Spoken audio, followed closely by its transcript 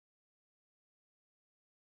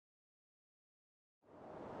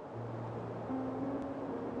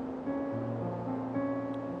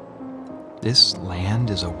This land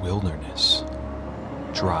is a wilderness,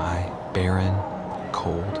 dry, barren,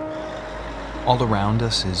 cold. All around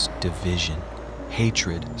us is division,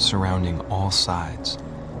 hatred surrounding all sides.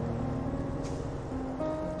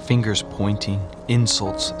 Fingers pointing,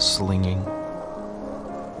 insults slinging.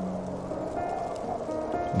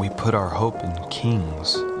 We put our hope in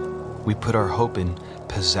kings. We put our hope in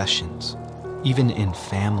possessions, even in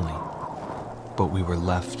family. But we were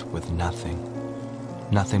left with nothing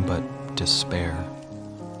but despair.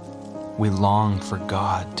 We long for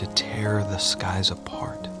God to tear the skies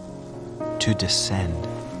apart, to descend,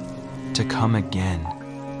 to come again,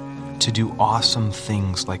 to do awesome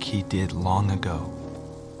things like He did long ago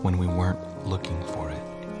when we weren't looking for it.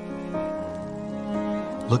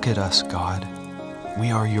 Look at us, God.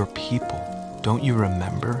 We are your people. Don't you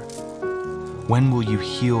remember? When will you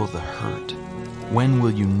heal the hurt? When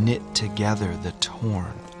will you knit together the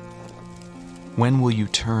torn? When will you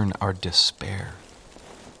turn our despair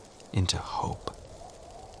into hope?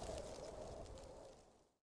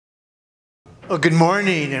 Well, good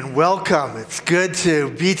morning and welcome. It's good to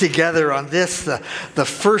be together on this, the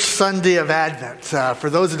first Sunday of Advent. For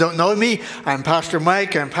those who don't know me, I'm Pastor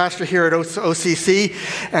Mike. I'm pastor here at OCC,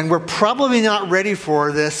 and we're probably not ready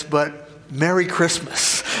for this, but Merry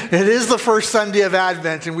Christmas. It is the first Sunday of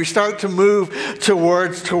Advent, and we start to move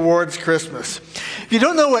towards Christmas. If you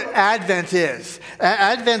don't know what Advent is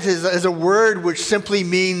a word which simply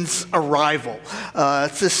means arrival.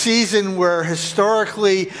 It's a season where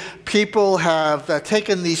historically people have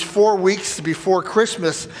taken these 4 weeks before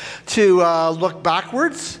Christmas to look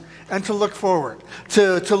backwards and to look forward,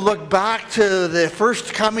 to look back to the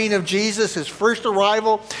first coming of Jesus, his first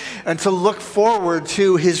arrival, and to look forward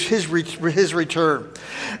to his return.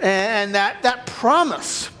 And that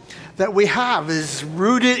promise that we have is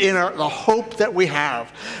rooted in the hope that we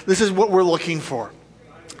have. This is what we're looking for.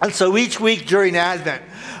 And so each week during Advent,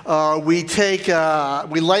 we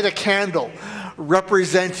light a candle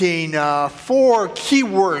representing 4 key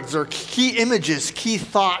words or key images, key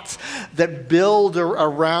thoughts that build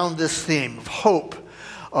around this theme of hope,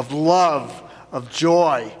 of love, of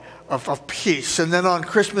joy, of peace. And then on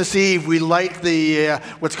Christmas Eve, we light the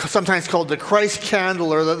what's sometimes called the Christ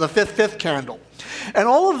candle or the fifth candle. And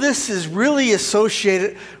all of this is really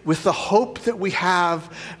associated with the hope that we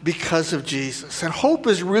have because of Jesus. And hope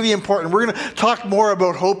is really important. We're going to talk more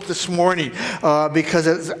about hope this morning because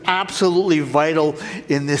it's absolutely vital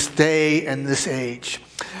in this day and this age.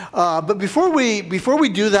 But before we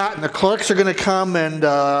do that, and the clerks are going to come and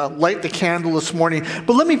light the candle this morning,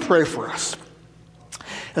 but let me pray for us.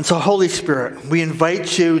 And so, Holy Spirit, we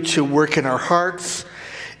invite you to work in our hearts,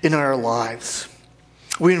 in our lives.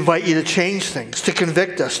 We invite you to change things, to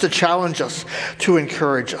convict us, to challenge us, to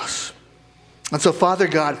encourage us. And so, Father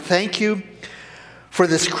God, thank you for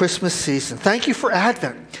this Christmas season. Thank you for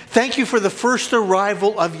Advent. Thank you for the first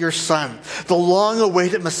arrival of your Son, the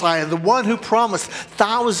long-awaited Messiah, the one who promised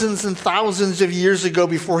thousands and thousands of years ago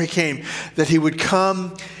before he came that he would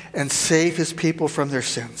come and save his people from their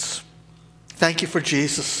sins. Thank you for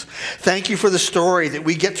Jesus. Thank you for the story that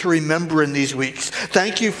we get to remember in these weeks.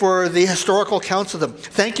 Thank you for the historical accounts of them.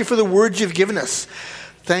 Thank you for the words you've given us.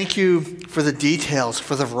 Thank you for the details,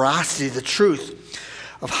 for the veracity, the truth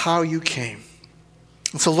of how you came.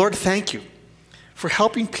 And so, Lord, thank you for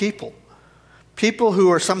helping people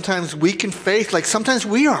who are sometimes weak in faith, like sometimes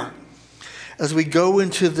we are, as we go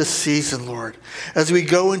into this season, Lord, as we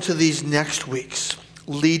go into these next weeks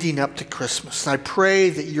leading up to Christmas. And I pray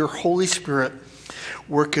that your Holy Spirit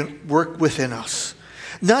work within us.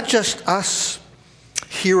 Not just us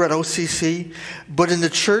here at OCC, but in the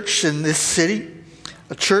church in this city,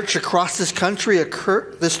 a church across this country,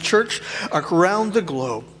 this church around the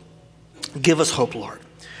globe. Give us hope, Lord.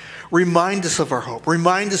 Remind us of our hope.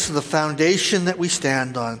 Remind us of the foundation that we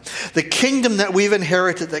stand on, the kingdom that we've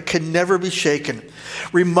inherited that can never be shaken.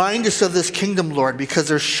 Remind us of this kingdom, Lord, because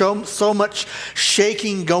there's so much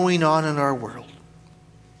shaking going on in our world.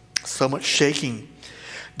 So much shaking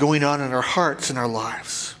going on in our hearts and our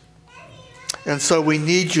lives. And so we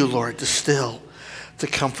need you, Lord, to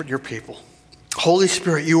comfort your people. Holy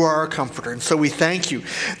Spirit, you are our comforter. And so we thank you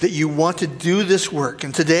that you want to do this work.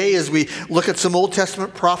 And today, as we look at some Old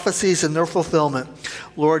Testament prophecies and their fulfillment,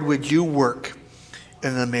 Lord, would you work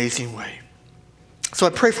in an amazing way. So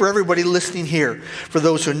I pray for everybody listening here, for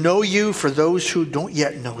those who know you, for those who don't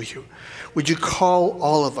yet know you. Would you call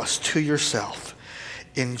all of us to yourself?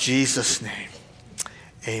 In Jesus' name,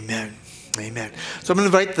 amen. Amen. So I'm going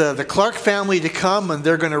to invite the Clark family to come, and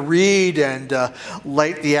they're going to read and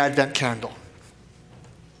light the Advent candle.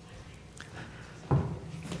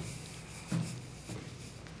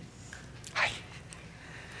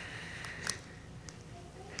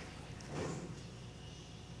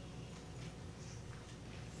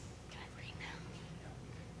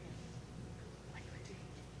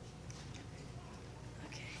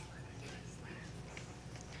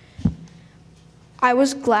 I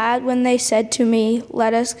was glad when they said to me,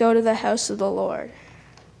 "Let us go to the house of the Lord."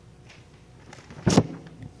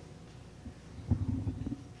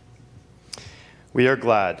 We are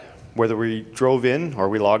glad, whether we drove in or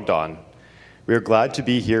we logged on. We are glad to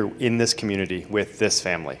be here in this community with this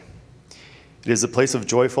family. It is a place of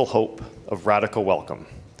joyful hope, of radical welcome.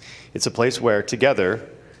 It's a place where, together,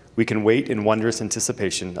 we can wait in wondrous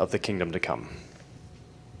anticipation of the kingdom to come.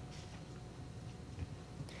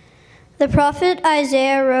 The prophet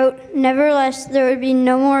Isaiah wrote, "Nevertheless, there would be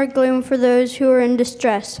no more gloom for those who are in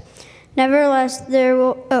distress. Nevertheless, there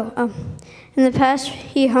will..." In the past,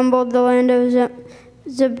 he humbled the land of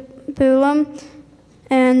Zebulun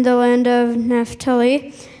and the land of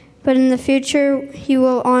Naphtali. But in the future, he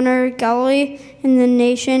will honor Galilee and the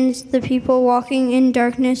nations. The people walking in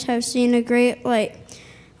darkness have seen a great light.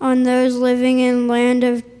 On those living in land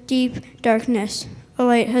of deep darkness, a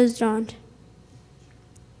light has dawned.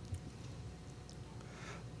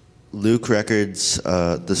 Luke records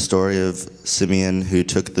the story of Simeon who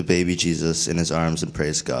took the baby Jesus in his arms and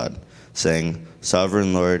praised God, saying,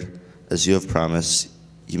 "Sovereign Lord, as you have promised,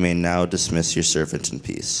 you may now dismiss your servant in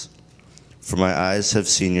peace. For my eyes have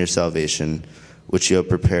seen your salvation, which you have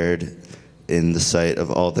prepared in the sight of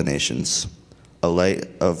all the nations, a light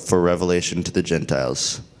for revelation to the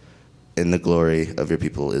Gentiles, in the glory of your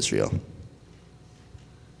people Israel."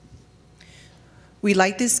 We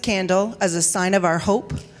light this candle as a sign of our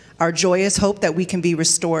hope, our joyous hope that we can be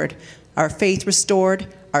restored, our faith restored,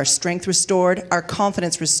 our strength restored, our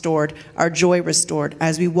confidence restored, our joy restored,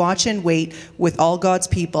 as we watch and wait with all God's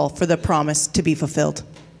people for the promise to be fulfilled.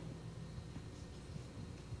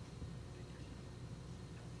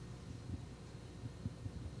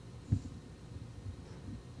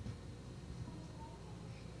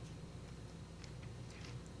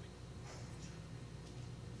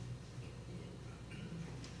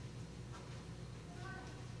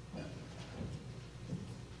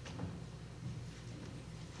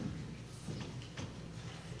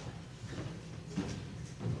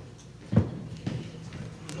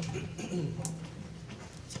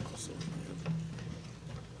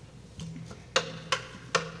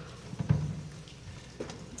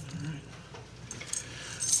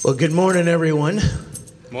 Well, good morning, everyone.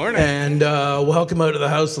 Morning. And welcome out to the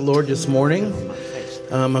house of the Lord this morning.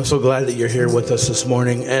 I'm so glad that you're here with us this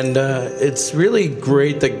morning. And it's really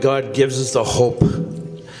great that God gives us the hope.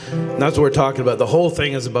 And that's what we're talking about. The whole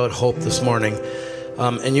thing is about hope this morning.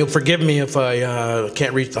 And you'll forgive me if I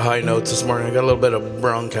can't reach the high notes this morning. I got a little bit of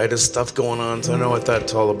bronchitis stuff going on, so I know what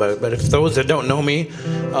that's all about. But if those that don't know me,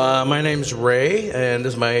 my name's Ray, and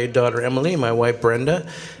this is my daughter Emily, my wife Brenda,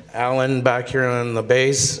 Alan back here on the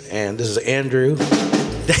bass, and this is Andrew.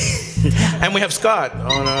 And we have Scott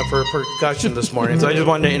on for percussion this morning. So I just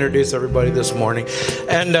wanted to introduce everybody this morning.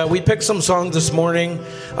 And we picked some songs this morning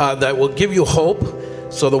that will give you hope.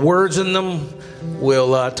 So the words in them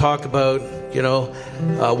will talk about, you know,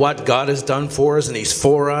 what God has done for us, and He's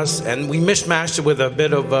for us. And we mishmashed it with a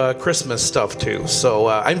bit of Christmas stuff too. So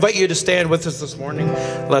I invite you to stand with us this morning.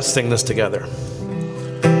 Let's sing this together.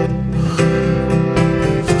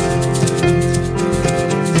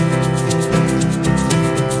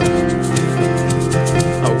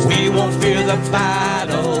 We won't fear the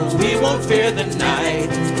battle, we won't fear the night.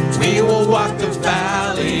 We will walk the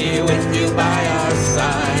valley with you by our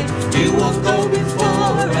side. You will go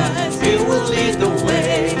before us, you will lead the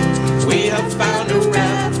way. We have found a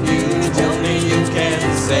refuge only you can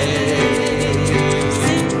save.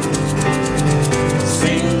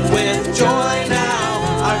 Sing with joy now,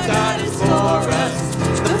 our God is for us.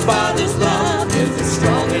 The Father's love is a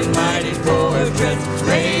strong and mighty fortress.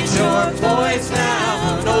 Raise your voice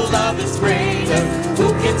now, no love is greater.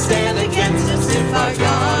 Who can stand against us if our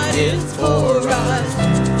God is for us?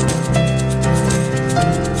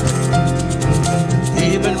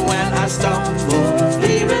 Even when I stumble,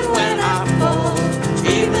 even when I fall,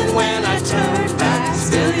 even when I turn back,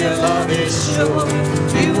 still your love is sure.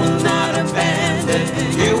 You will not abandon,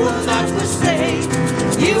 you will not forsake.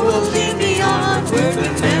 You will lead me onward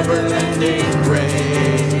with never-ending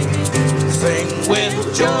grace. Sing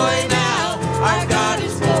with joy now, our God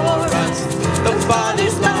is for us. The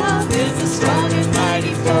Father's love is a strong and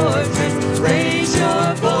mighty fortress. Raise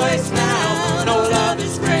your voice now, no love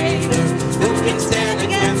is greater. Who can stand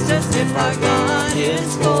against us if our God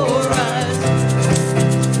is for us?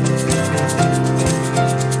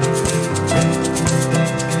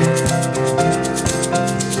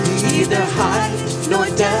 Neither height nor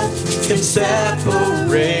depth can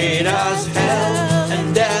separate us. Hell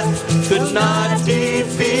and death could not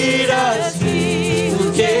defeat us. He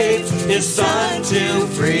who gave His Son to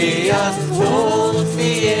free us holds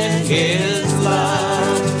me in His love.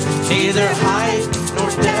 love. Neither height nor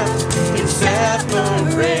depth can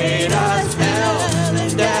separate us. Hell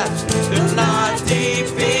and death do not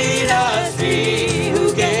defeat us. He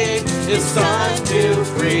who gave his Son to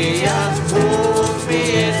free us holds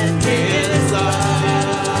me in his love.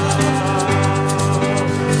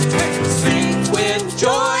 Sing with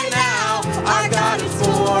joy now, our God is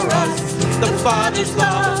for us. The Father's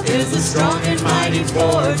love is a strong and mighty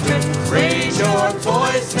fortress. Raise your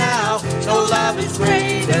voice now, no love is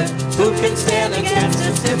greater. Who can stand against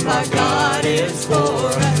us if our God is for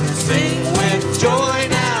us? Sing with joy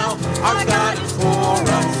now, our God is for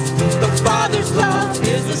us. The Father's love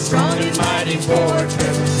is a strong and mighty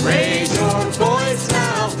fortress. Raise your voice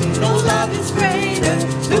now, no love is greater.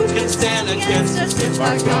 Who can stand against us if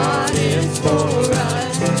our God is for us?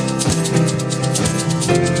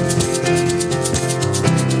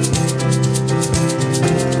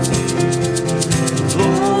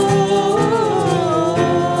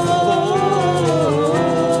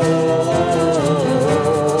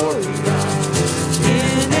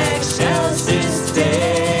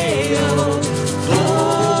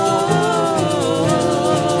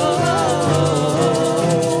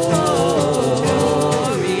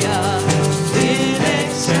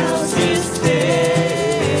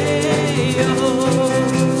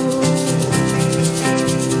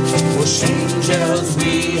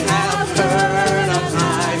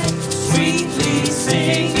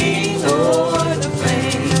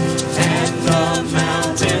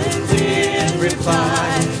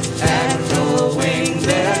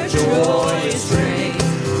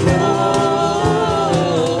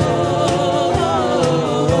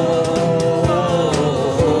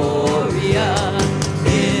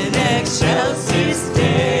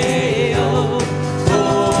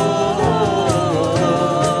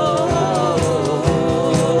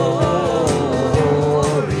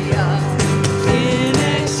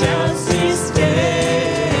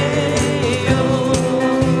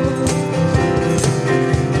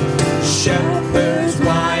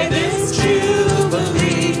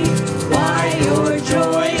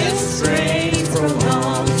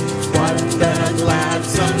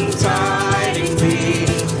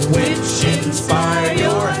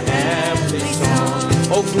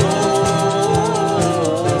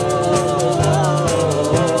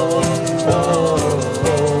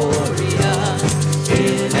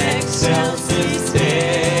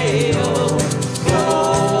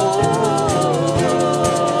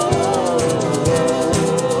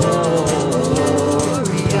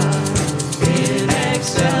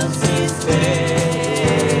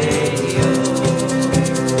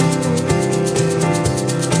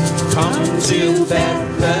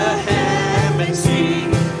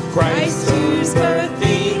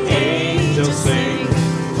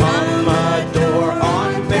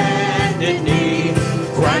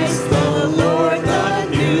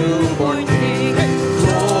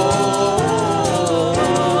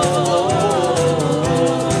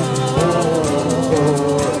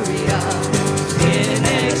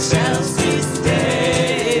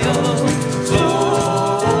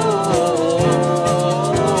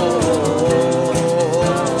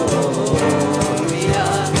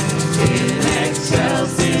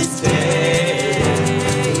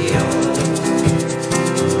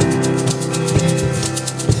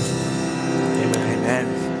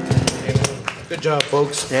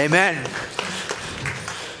 Amen.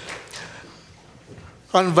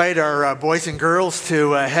 I'll invite our boys and girls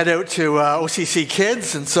to head out to OCC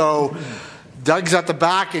Kids, and so Doug's at the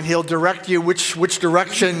back, and he'll direct you which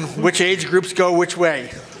direction, which age groups go which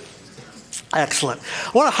way. Excellent.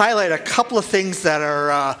 I want to highlight a couple of things that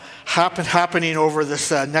are happening over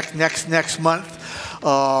this next month.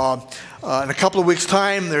 In a couple of weeks'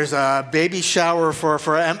 time, there's a baby shower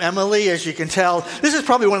for Emily. As you can tell, this is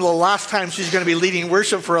probably one of the last times she's going to be leading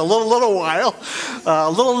worship for a little while.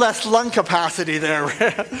 A little less lung capacity there.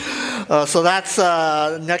 So that's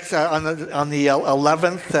next on the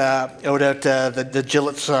 11th out at the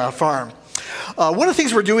Gillett's farm. One of the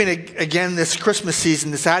things we're doing again this Christmas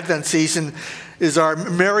season, this Advent season, is our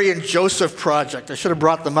Mary and Joseph project. I should have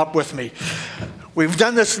brought them up with me. We've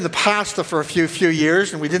done this in the past for a few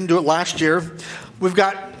years, and we didn't do it last year. We've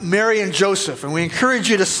got Mary and Joseph, and we encourage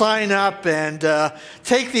you to sign up and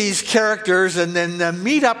take these characters and then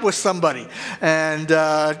meet up with somebody and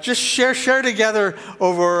just share together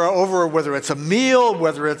over whether it's a meal,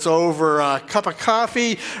 whether it's over a cup of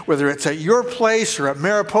coffee, whether it's at your place or at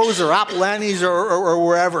Mariposa or Apolani's or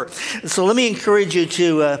wherever. And so let me encourage you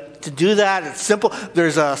to do that. It's simple.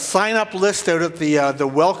 There's a sign-up list out at the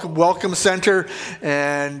Welcome Center,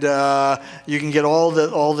 and you can get all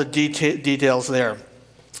the details there.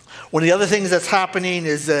 One of the other things that's happening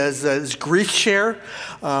is Grief Share,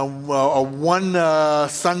 one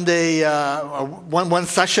Sunday, one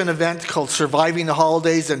session event called Surviving the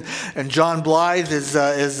Holidays, and John Blythe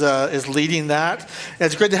is leading that. And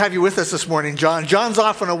it's good to have you with us this morning, John. John's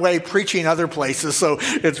often away preaching other places, so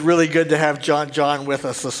it's really good to have John with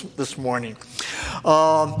us this morning.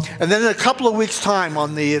 And then in a couple of weeks' time,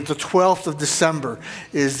 on the 12th of December,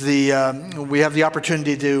 is we have the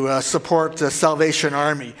opportunity to support the Salvation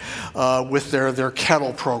Army with their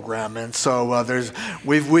kettle program, and so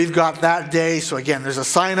we've got that day. So again, there's a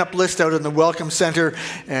sign-up list out in the Welcome Center,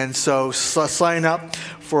 and so sign up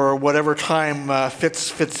for whatever time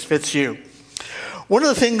fits you. One of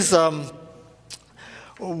the things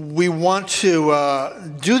we want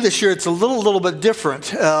to do this year, it's a little bit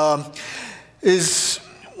different. Is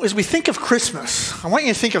as we think of Christmas, I want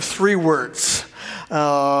you to think of 3 words.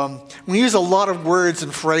 We use a lot of words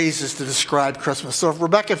and phrases to describe Christmas. So,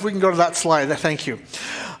 Rebecca, if we can go to that slide, thank you.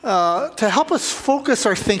 To help us focus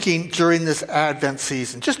our thinking during this Advent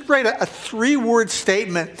season, just write a 3-word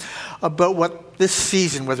statement about what this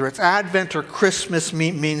season, whether it's Advent or Christmas,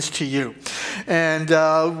 means to you. And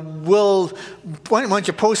why don't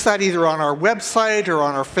you post that either on our website or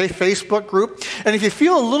on our Facebook group. And if you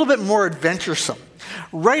feel a little bit more adventuresome,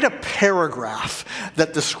 write a paragraph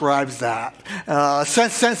that describes that.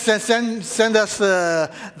 Send us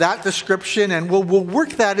that description, and we'll work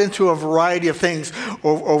that into a variety of things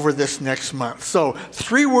over this next month. So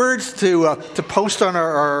 3 words to post on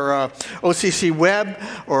our OCC web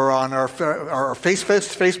or on our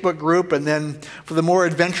Facebook group, and then for the more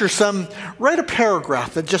adventuresome, write a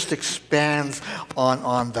paragraph that just expands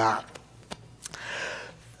on that.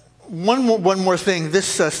 One more thing. This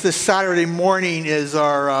Saturday morning is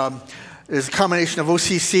is a combination of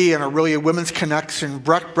OCC and Aurelia Women's Connection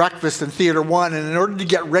breakfast in Theater 1. And in order to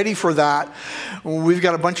get ready for that, we've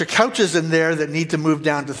got a bunch of couches in there that need to move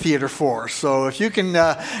down to Theater 4. So if you can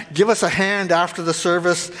give us a hand after the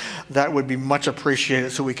service, that would be much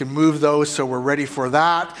appreciated, so we can move those so we're ready for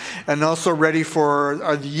that, and also ready for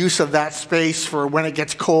the use of that space for when it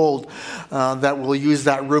gets cold, that we'll use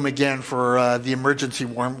that room again for the emergency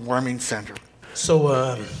warming center.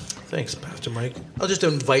 So thanks, Pastor Mike. I'll just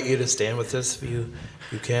invite you to stand with us if you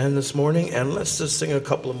can this morning, and let's just sing a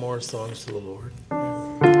couple of more songs to the Lord.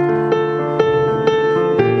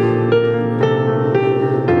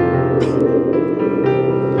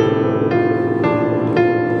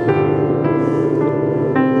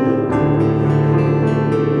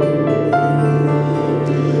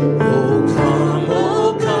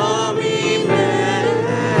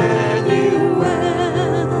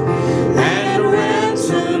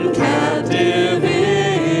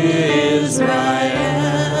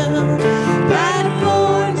 Israel, that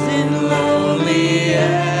mourns in lonely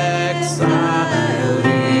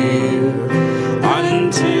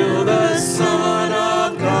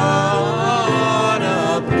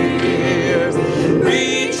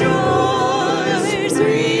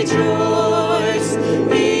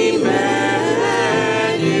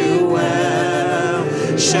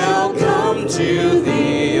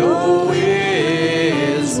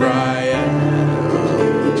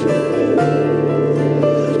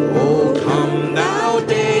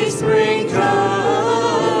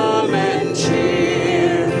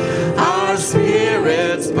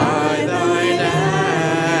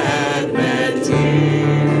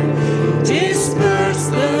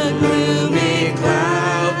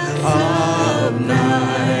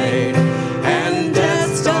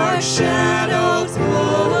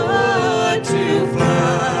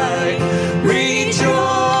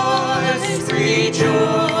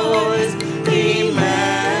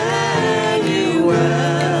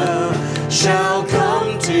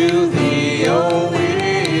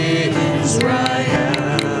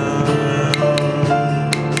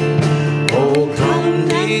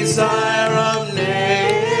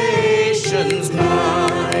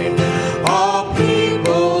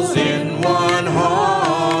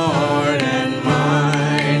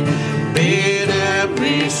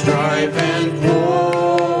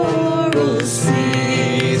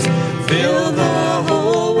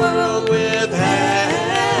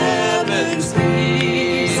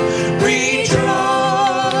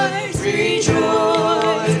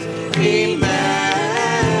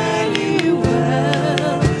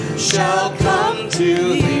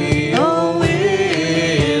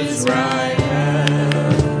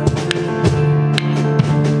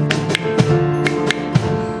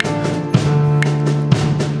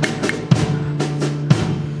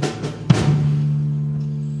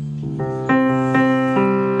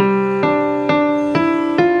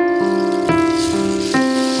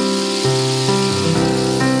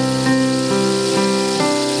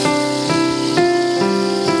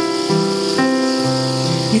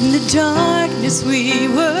we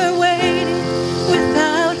were waiting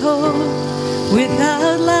without hope,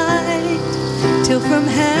 without light, till from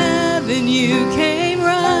heaven you came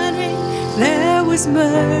running. There was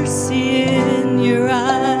mercy in your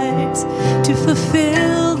eyes to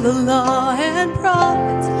fulfill the law and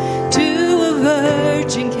prophets. To a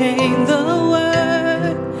virgin came the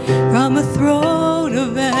word, from a throne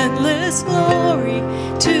of endless glory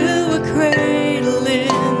to a cradle in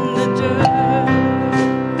the dirt.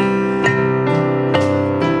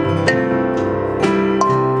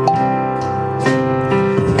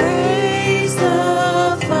 Praise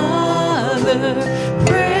the Father,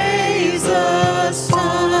 praise the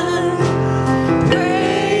Son,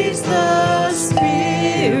 praise the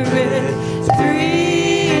Spirit,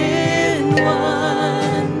 three in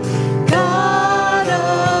one. God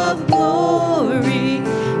of glory,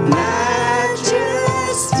 majesty,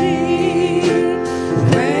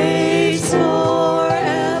 praise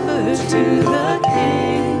forever to the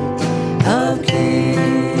King of Kings.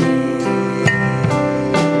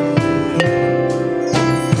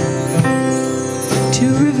 To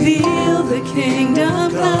reveal the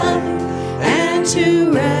kingdom come and to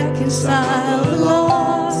reconcile the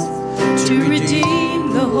lost, to redeem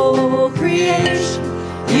the whole creation.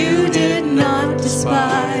 You did not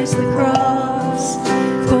despise the cross,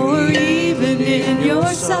 for even in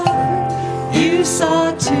your suffering you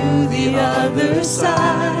saw to the other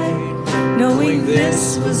side, knowing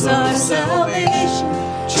this was our salvation.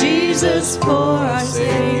 Jesus, for our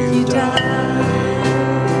sake you died.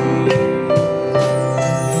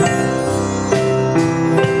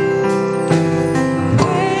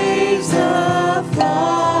 Praise the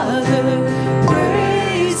Father,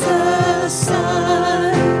 praise the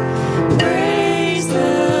Son, praise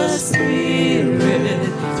the Spirit,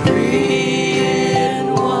 three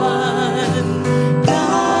in one.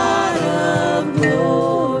 God of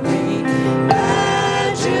glory,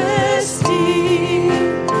 majesty,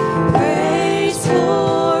 praise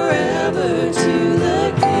forever to the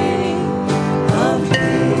King of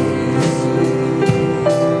Kings.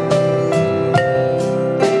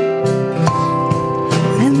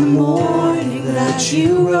 And the morning that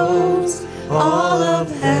you rose, all of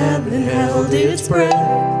heaven held its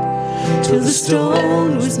breath, till the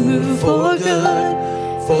stone was moved for good,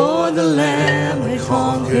 for the Lamb had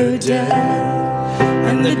conquered death.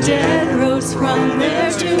 And the dead rose from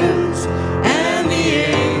their tombs, and the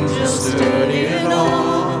angels stood in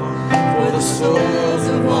awe, for the souls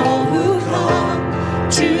of all who come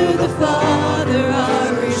to the Father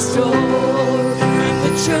are restored. And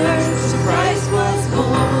the church of Christ was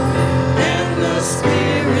born, and the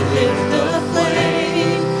Spirit lit the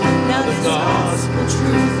flame. Now the gospel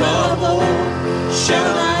truth of old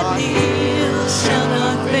shall not kneel, shall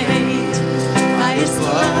not faint. By his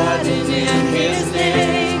blood and in his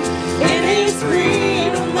name, in his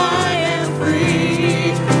freedom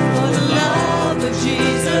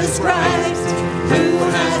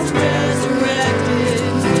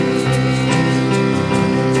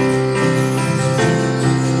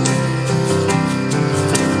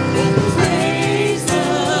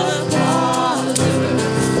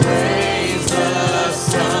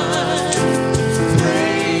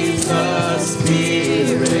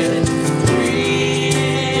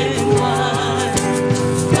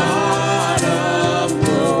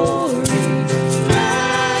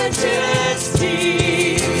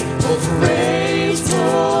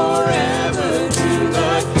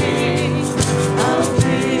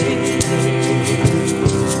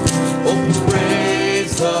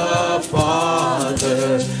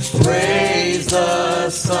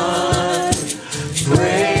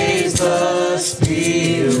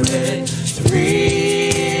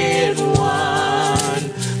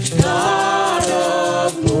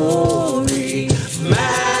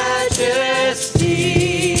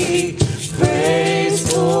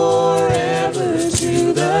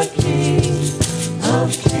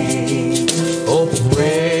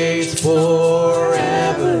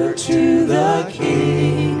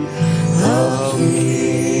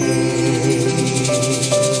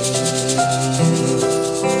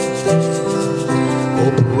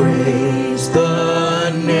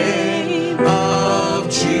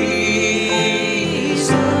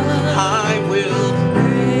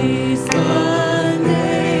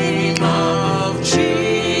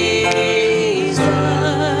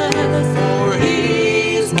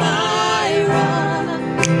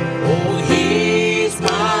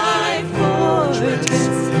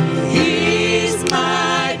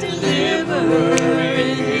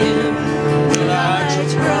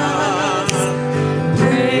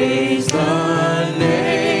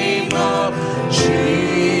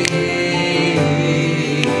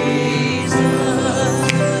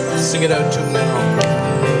Sing it out to him now.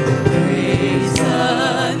 Praise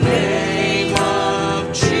the name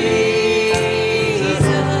of Jesus.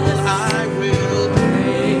 I will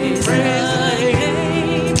praise the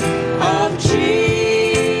name of Jesus.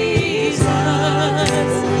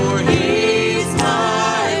 For he's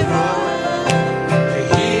my rock,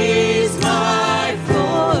 he's my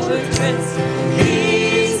fortress,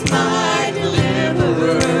 he's my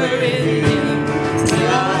deliverer. In him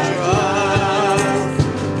I trust.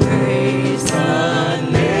 Praise the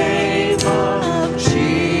name of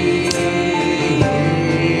Jesus.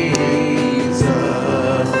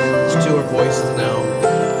 Let's do our voices now.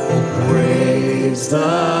 Praise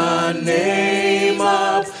the name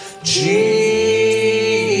of Jesus.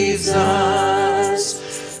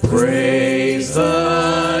 Praise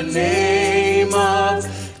the name of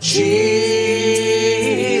Jesus.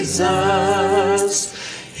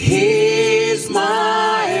 He's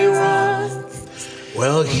my rock.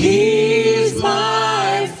 Well, He's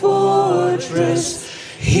my fortress.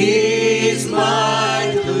 He's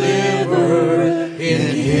my deliverer.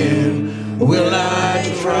 In him will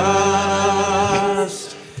I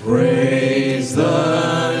trust. Praise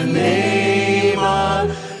the name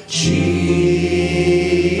of Jesus.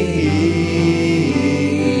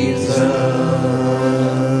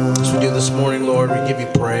 As we do this morning, Lord, we give you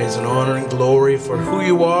praise and honor and glory for who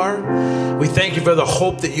you are. We thank you for the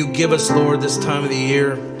hope that you give us, Lord, this time of the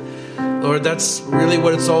year. Lord, that's really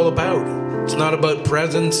what it's all about. It's not about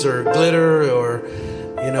presents or glitter or,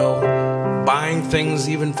 buying things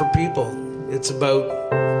even for people. It's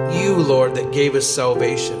about you, Lord, that gave us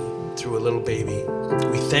salvation through a little baby.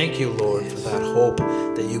 We thank you, Lord, for that hope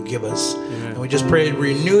that you give us. Amen. And we just pray,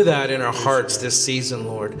 renew that in our hearts this season,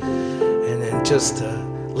 Lord. And then just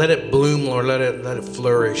let it bloom, Lord. Let it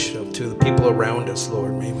flourish to the people around us,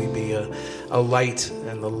 Lord. May we be a light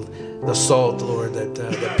and the salt, Lord,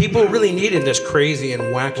 that people really need in this crazy and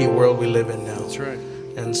wacky world we live in now. That's right.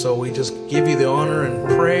 And so we just give you the honor and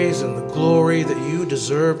praise and the glory that you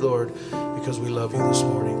deserve, Lord, because we love you this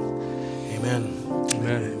morning. Amen.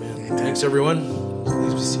 Amen. Amen. Thanks, everyone.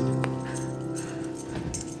 Please be seated.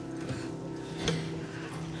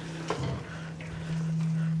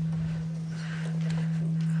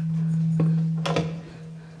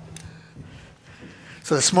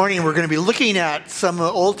 So this morning we're going to be looking at some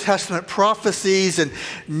Old Testament prophecies and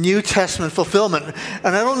New Testament fulfillment.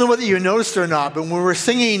 And I don't know whether you noticed or not, but when we were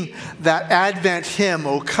singing that Advent hymn,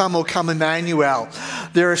 O come, Emmanuel,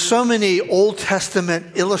 there are so many Old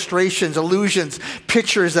Testament illustrations, allusions,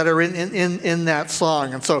 pictures that are in that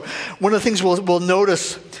song. And so one of the things we'll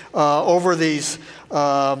notice over these,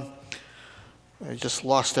 I just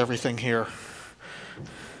lost everything here.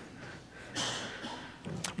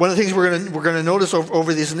 One of the things we're going to notice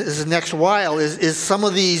over this next while is some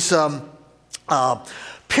of these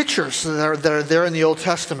pictures that are there in the Old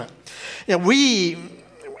Testament. We,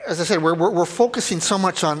 as I said, we're focusing so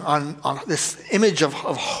much on this image of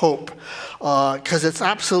hope because it's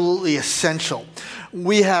absolutely essential.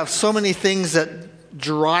 We have so many things that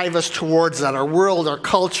drive us towards that. Our world, our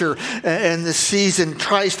culture, and this season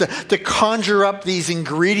tries to conjure up these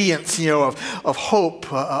ingredients, of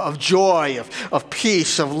hope, of joy, of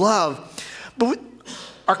peace, of love. But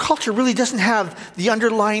our culture really doesn't have the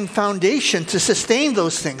underlying foundation to sustain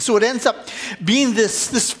those things. So it ends up being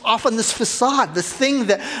this often this facade, this thing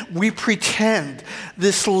that we pretend,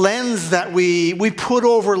 this lens that we put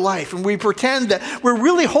over life, and we pretend that we're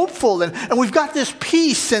really hopeful and we've got this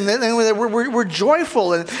peace and we're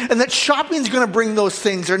joyful and that shopping's going to bring those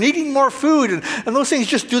things, or eating more food, and those things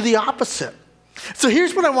just do the opposite. So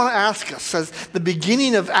here's what I want to ask us as the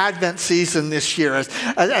beginning of Advent season this year,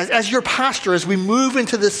 as your pastor, as we move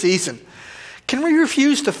into this season. Can we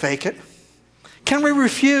refuse to fake it? Can we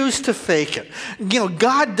refuse to fake it?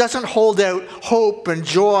 God doesn't hold out hope and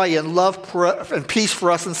joy and love and peace for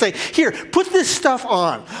us and say, here, put this stuff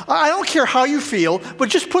on. I don't care how you feel, but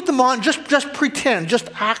just put them on, just pretend, just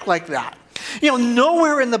act like that.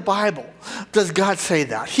 Nowhere in the Bible does God say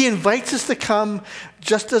that. He invites us to come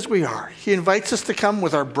just as we are. He invites us to come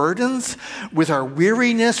with our burdens, with our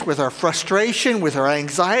weariness, with our frustration, with our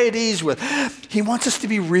anxieties. He wants us to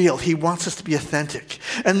be real. He wants us to be authentic.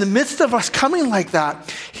 And in the midst of us coming like that,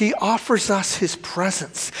 he offers us his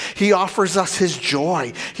presence. He offers us his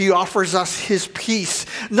joy. He offers us his peace.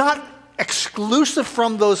 Not exclusive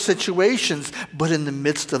from those situations, but in the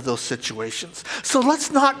midst of those situations. So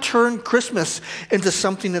let's not turn Christmas into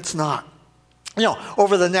something it's not.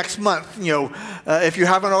 over the next month, if you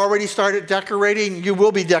haven't already started decorating, you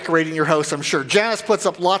will be decorating your house, I'm sure. Janice puts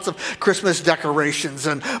up lots of Christmas decorations,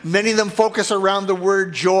 and many of them focus around the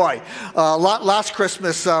word joy. Last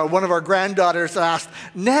Christmas, one of our granddaughters asked,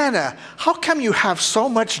 Nana, how come you have so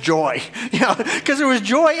much joy? Because there was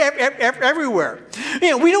joy everywhere.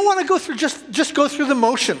 We don't want to go through just go through the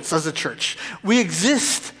motions as a church. We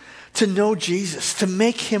exist to know Jesus, to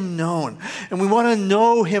make him known. And we want to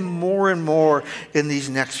know him more and more in these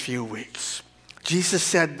next few weeks. Jesus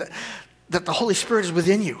said that the Holy Spirit is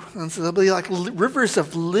within you. And so there'll be like rivers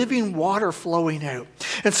of living water flowing out.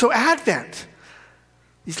 And so Advent,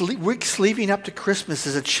 these weeks leading up to Christmas,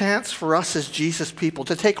 is a chance for us as Jesus people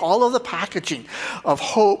to take all of the packaging of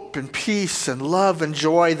hope and peace and love and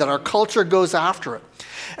joy that our culture goes after it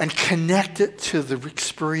and connect it to the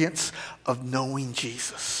experience of knowing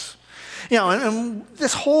Jesus. And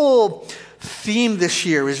this whole theme this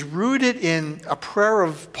year is rooted in a prayer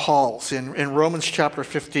of Paul's in Romans chapter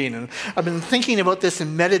 15. And I've been thinking about this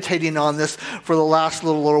and meditating on this for the last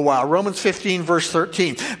little while. Romans 15, verse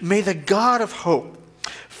 13. May the God of hope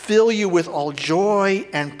fill you with all joy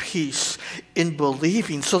and peace in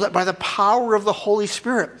believing, so that by the power of the Holy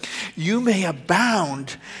Spirit you may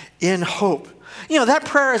abound in hope. That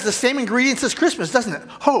prayer has the same ingredients as Christmas, doesn't it?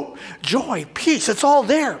 Hope, joy, peace, it's all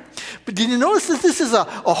there. But did you notice that this is a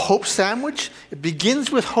hope sandwich? It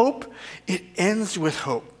begins with hope, it ends with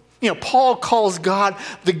hope. Paul calls God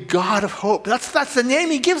the God of hope. That's the name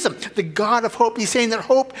he gives him, the God of hope. He's saying that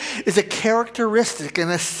hope is a characteristic, an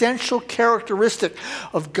essential characteristic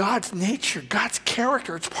of God's nature, God's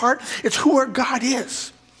character. It's who our God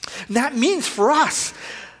is. And that means for us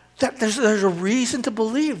that there's a reason to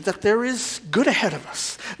believe that there is good ahead of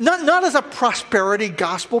us. Not as a prosperity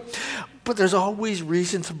gospel, but there's always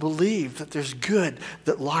reason to believe that there's good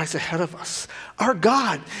that lies ahead of us. Our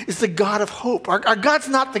God is the God of hope. Our God's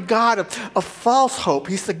not the God of false hope.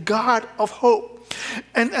 He's the God of hope.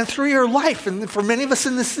 And through your life, and for many of us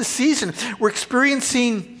in this season, we're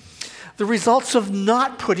experiencing the results of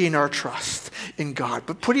not putting our trust in God,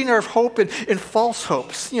 but putting our hope in false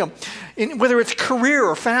hopes. Whether it's career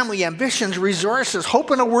or family, ambitions, resources,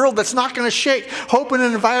 hope in a world that's not going to shake, hope in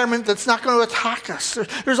an environment that's not going to attack us.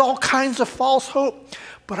 There's all kinds of false hope.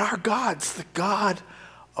 But our God's the God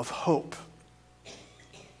of hope.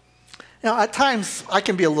 At times, I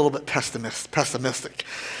can be a little bit pessimistic.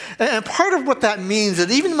 And part of what that means is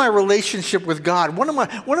that even in my relationship with God, one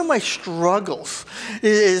of my struggles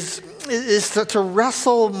is to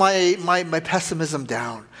wrestle my pessimism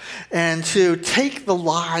down and to take the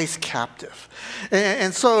lies captive.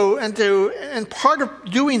 And part of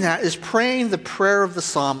doing that is praying the prayer of the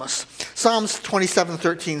psalmist. Psalms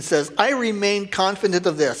 27:13 says, I remain confident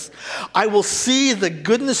of this. I will see the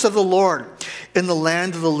goodness of the Lord in the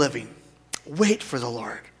land of the living. Wait for the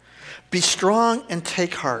Lord. Be strong and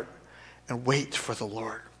take heart and wait for the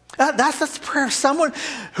Lord. That's the prayer of someone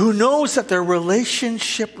who knows that their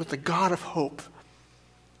relationship with the God of hope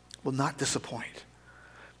will not disappoint,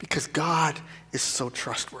 because God is so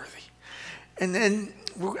trustworthy. And then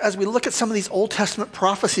as we look at some of these Old Testament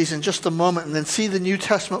prophecies in just a moment and then see the New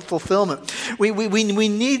Testament fulfillment, we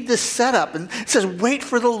need this setup. And it says, wait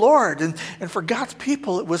for the Lord. And for God's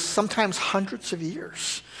people, it was sometimes hundreds of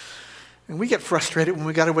years. And we get frustrated when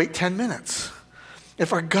we got to wait 10 minutes.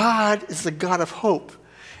 If our God is the God of hope,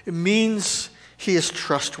 it means he is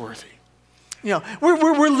trustworthy.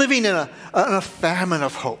 We're living in a famine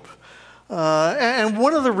of hope. And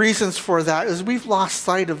one of the reasons for that is we've lost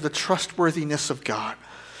sight of the trustworthiness of God.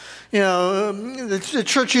 The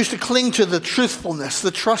church used to cling to the truthfulness,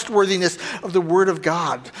 the trustworthiness of the Word of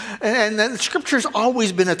God. And the Scripture's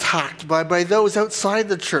always been attacked by those outside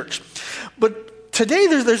the church. But today,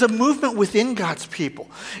 there's a movement within God's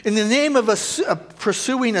people. In the name of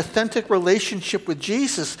pursuing authentic relationship with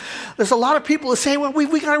Jesus, there's a lot of people who say, well,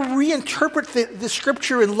 we got to reinterpret the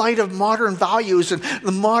Scripture in light of modern values and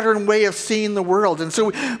the modern way of seeing the world. And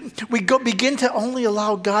so we begin to only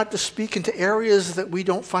allow God to speak into areas that we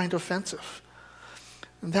don't find offensive.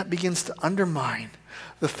 And that begins to undermine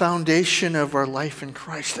the foundation of our life in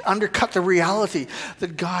Christ, to undercut the reality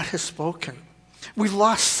that God has spoken. We've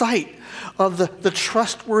lost sight of the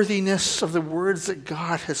trustworthiness of the words that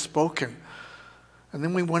God has spoken. And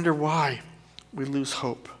then we wonder why we lose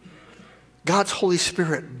hope. God's Holy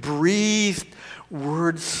Spirit breathed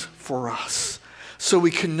words for us so we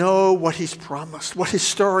can know what he's promised, what his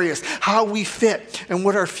story is, how we fit, and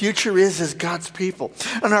what our future is as God's people.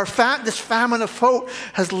 And this famine of hope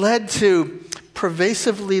has led to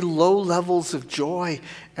pervasively low levels of joy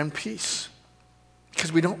and peace.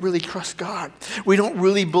 because we don't really trust God. We don't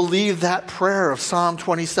really believe that prayer of Psalm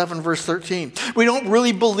 27, verse 13. We don't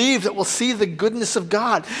really believe that we'll see the goodness of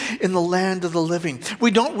God in the land of the living. We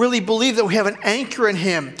don't really believe that we have an anchor in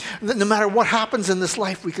him, that no matter what happens in this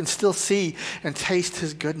life, we can still see and taste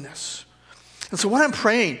his goodness. And so what I'm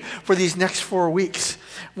praying for these next 4 weeks,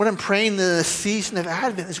 what I'm praying in the season of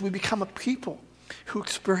Advent, is we become a people who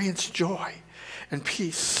experience joy and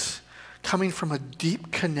peace coming from a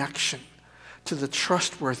deep connection to the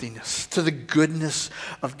trustworthiness, to the goodness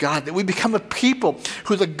of God. That we become a people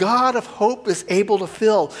who the God of hope is able to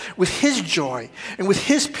fill with his joy and with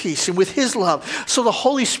his peace and with his love, so the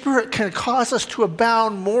Holy Spirit can cause us to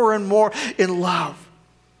abound more and more in love.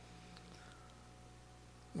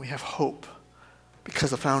 We have hope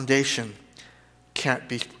because the foundation can't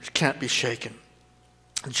be shaken.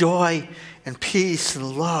 Joy and peace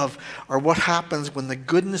and love are what happens when the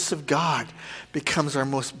goodness of God becomes our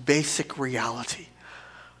most basic reality.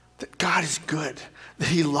 That God is good, that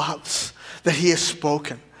he loves, that he has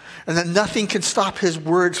spoken, and that nothing can stop his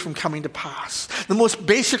words from coming to pass. The most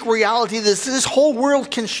basic reality that this whole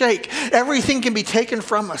world can shake. Everything can be taken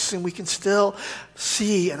from us, and we can still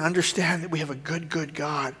see and understand that we have a good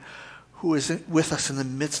God who is with us in the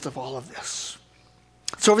midst of all of this.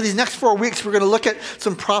 So over these next 4 weeks, we're going to look at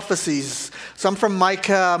some prophecies, some from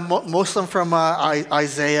Micah, most of them from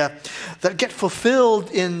Isaiah, that get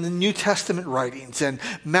fulfilled in the New Testament writings. And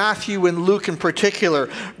Matthew and Luke in particular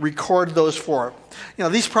record those for it. You know,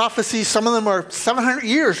 these prophecies, some of them are 700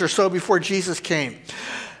 years or so before Jesus came.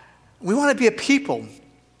 We want to be a people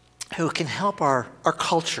who can help our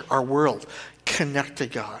culture, our world, connect to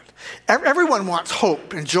God. Everyone wants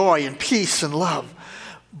hope and joy and peace and love,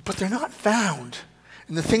 but they're not found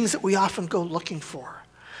in the things that we often go looking for.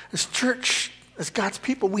 As church, as God's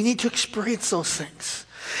people, we need to experience those things.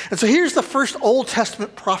 And so here's the first Old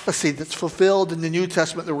Testament prophecy that's fulfilled in the New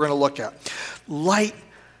Testament that we're going to look at. Light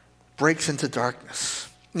breaks into darkness.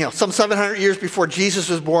 You know, some 700 years before Jesus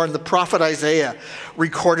was born, the prophet Isaiah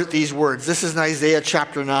recorded these words. This is in Isaiah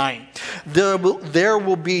chapter 9. There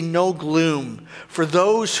will be no gloom for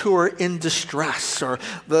those who are in distress, or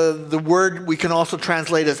the word we can also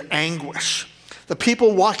translate as anguish. The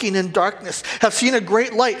people walking in darkness have seen a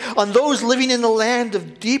great light. On those living in the land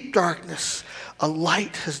of deep darkness, a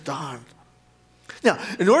light has dawned. Now,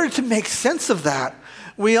 in order to make sense of that,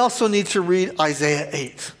 we also need to read Isaiah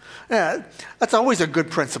 8. Yeah, that's always a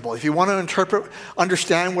good principle. If you want to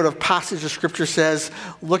understand what a passage of Scripture says,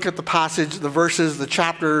 look at the passage, the verses, the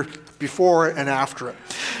chapter before and after it.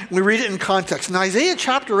 We read it in context. And Isaiah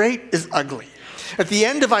chapter 8 is ugly. At the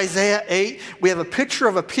end of Isaiah 8, we have a picture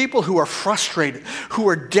of a people who are frustrated, who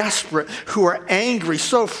are desperate, who are angry,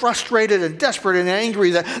 so frustrated and desperate and angry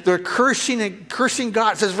that they're cursing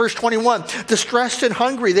God. It says, verse 21, distressed and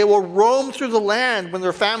hungry, they will roam through the land when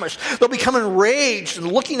they're famished. They'll become enraged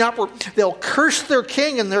and looking upward. They'll curse their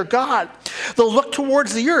king and their God. They'll look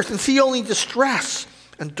towards the earth and see only distress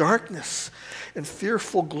and darkness and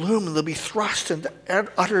fearful gloom, and they'll be thrust into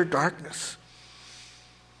utter darkness.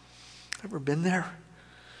 Ever been there?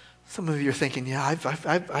 Some of you are thinking, yeah,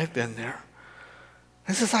 I've been there.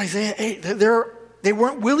 This is Isaiah 8. They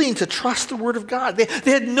weren't willing to trust the word of God.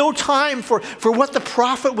 They had no time for what the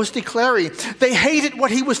prophet was declaring. They hated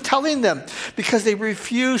what he was telling them because they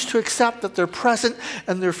refused to accept that their present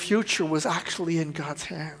and their future was actually in God's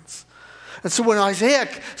hands. And so when Isaiah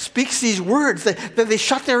speaks these words, they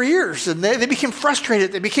shut their ears and they became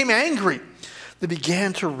frustrated. They became angry. They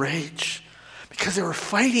began to rage. Because they were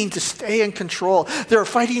fighting to stay in control. They were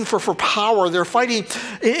fighting for power. They're fighting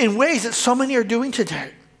in ways that so many are doing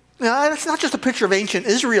today. Now, that's not just a picture of ancient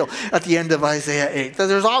Israel at the end of Isaiah 8.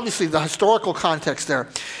 There's obviously the historical context there.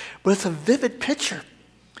 But it's a vivid picture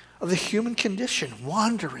of the human condition,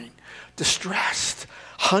 wandering, distressed,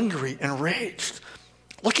 hungry, enraged.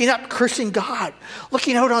 Looking up, cursing God.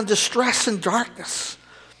 Looking out on distress and darkness.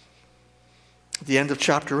 At the end of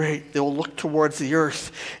chapter 8, they will look towards the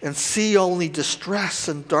earth and see only distress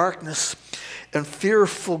and darkness and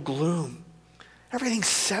fearful gloom. Everything's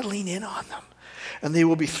settling in on them. And they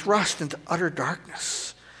will be thrust into utter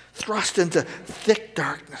darkness, thrust into thick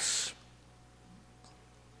darkness.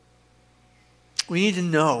 We need to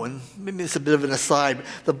know, and maybe it's a bit of an aside,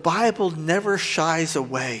 but the Bible never shies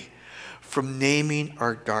away from naming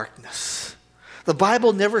our darkness. The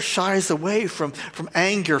Bible never shies away from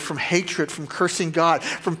anger, from hatred, from cursing God,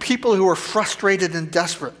 from people who are frustrated and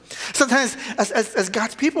desperate. Sometimes, as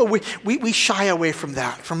God's people, we shy away from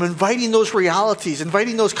that, from inviting those realities,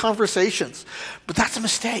 inviting those conversations. But that's a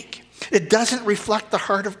mistake. It doesn't reflect the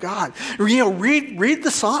heart of God. You know, read the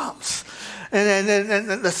Psalms.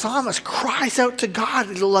 And the psalmist cries out to God.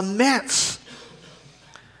 He laments.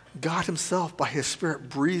 God himself, by his Spirit,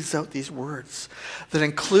 breathes out these words that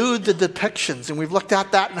include the depictions, and we've looked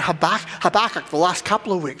at that in Habakkuk the last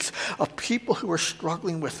couple of weeks, of people who are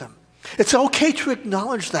struggling with him. It's okay to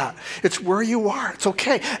acknowledge that. It's where you are. It's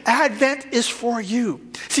okay. Advent is for you.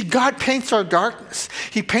 See, God paints our darkness.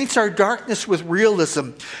 He paints our darkness with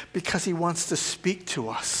realism because he wants to speak to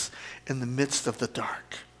us in the midst of the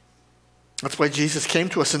dark. That's why Jesus came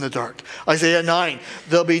to us in the dark. Isaiah 9,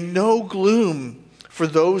 there'll be no gloom for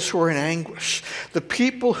those who are in anguish. The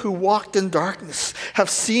people who walked in darkness have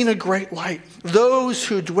seen a great light. Those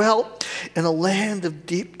who dwelt in a land of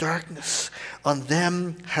deep darkness, on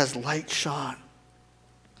them has light shone.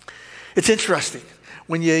 It's interesting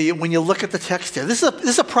when you look at the text here. This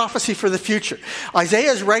is a prophecy for the future.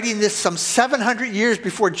 Isaiah is writing this some 700 years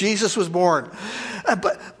before Jesus was born.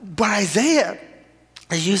 But Isaiah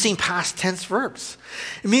is using past tense verbs.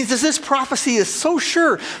 It means that this prophecy is so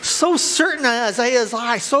sure, so certain in Isaiah's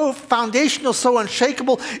eye, so foundational, so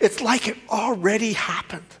unshakable, it's like it already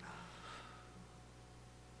happened.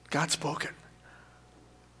 God spoke it.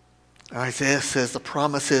 Isaiah says the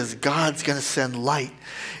promise is God's going to send light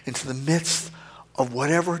into the midst of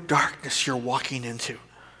whatever darkness you're walking into.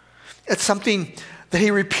 It's something that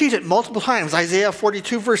he repeated multiple times. Isaiah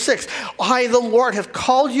 42, verse 6. I, the Lord, have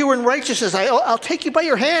called you in righteousness. I'll take you by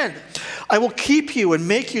your hand. I will keep you and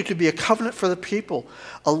make you to be a covenant for the people,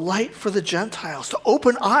 a light for the Gentiles, to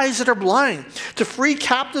open eyes that are blind, to free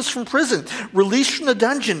captives from prison, release from the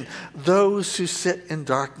dungeon those who sit in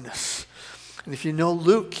darkness. And if you know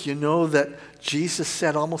Luke, you know that Jesus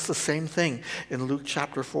said almost the same thing in Luke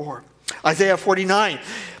chapter 4. Isaiah 49.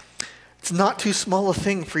 It's not too small a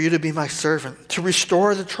thing for you to be my servant, to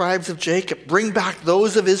restore the tribes of Jacob, bring back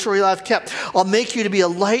those of Israel I've kept. I'll make you to be a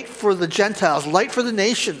light for the Gentiles, light for the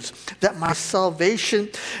nations, that my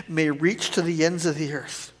salvation may reach to the ends of the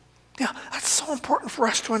earth. Yeah, that's so important for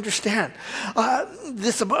us to understand.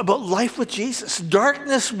 This about life with Jesus.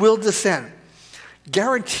 Darkness will descend.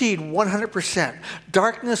 Guaranteed 100%.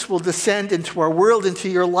 Darkness will descend into our world, into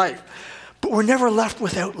your life. But we're never left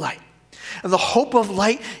without light. And the hope of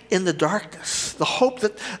light in the darkness, the hope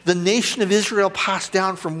that the nation of Israel passed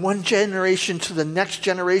down from one generation to the next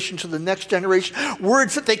generation to the next generation,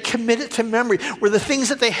 words that they committed to memory were the things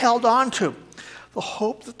that they held on to. The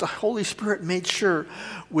hope that the Holy Spirit made sure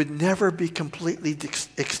would never be completely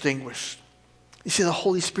extinguished. You see, the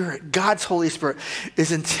Holy Spirit, God's Holy Spirit,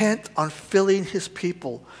 is intent on filling his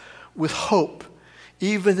people with hope,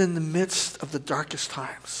 even in the midst of the darkest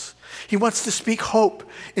times. He wants to speak hope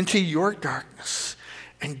into your darkness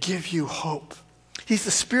and give you hope. He's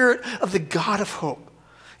the Spirit of the God of hope.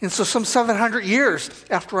 And so some 700 years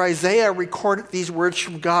after Isaiah recorded these words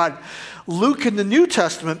from God, Luke in the New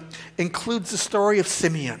Testament includes the story of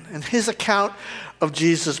Simeon and his account of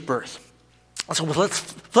Jesus' birth. So let's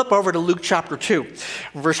flip over to Luke chapter 2,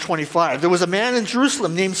 verse 25. There was a man in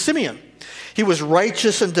Jerusalem named Simeon. He was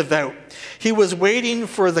righteous and devout. He was waiting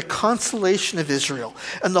for the consolation of Israel,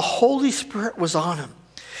 and the Holy Spirit was on him.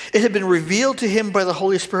 It had been revealed to him by the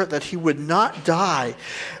Holy Spirit that he would not die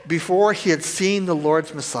before he had seen the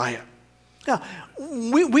Lord's Messiah. Now,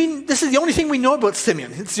 this is the only thing we know about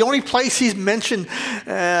Simeon. It's the only place he's mentioned.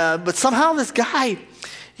 But somehow this guy,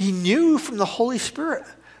 he knew from the Holy Spirit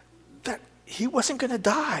that he wasn't going to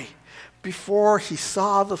die before he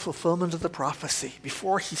saw the fulfillment of the prophecy,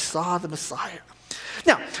 before he saw the Messiah.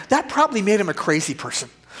 Now, that probably made him a crazy person.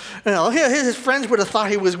 You know, his friends would have thought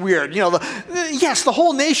he was weird. You know, yes, the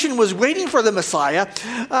whole nation was waiting for the Messiah,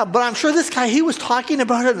 but I'm sure this guy, he was talking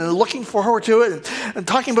about it and looking forward to it and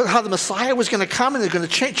talking about how the Messiah was going to come and they're going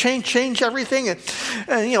to change everything. And,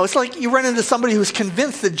 you know, it's like you run into somebody who's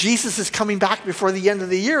convinced that Jesus is coming back before the end of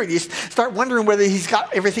the year and you start wondering whether he's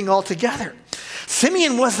got everything all together.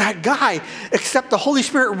 Simeon was that guy, except the Holy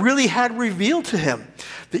Spirit really had revealed to him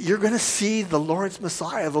that you're going to see the Lord's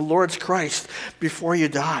Messiah, the Lord's Christ, before you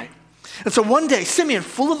die. And so one day, Simeon,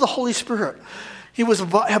 full of the Holy Spirit, he was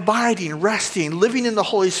abiding, resting, living in the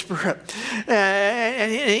Holy Spirit.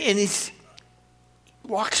 And he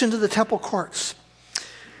walks into the temple courts.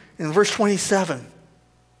 In verse 27,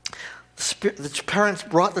 the parents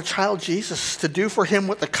brought the child Jesus to do for him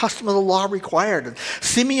what the custom of the law required. And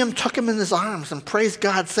Simeon took him in his arms and praised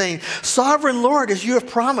God, saying, Sovereign Lord, as you have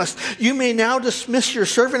promised, you may now dismiss your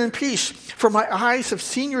servant in peace. For my eyes have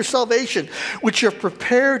seen your salvation, which you have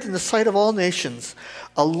prepared in the sight of all nations,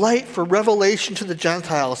 a light for revelation to the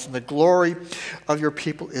Gentiles and the glory of your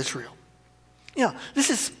people Israel. You know, this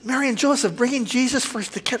is Mary and Joseph bringing Jesus for his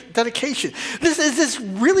dedication. This is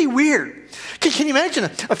really weird. Can you imagine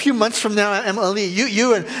imagine a few months from now, Emily,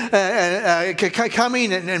 you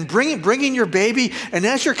coming and bringing your baby, and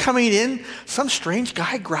as you're coming in, some strange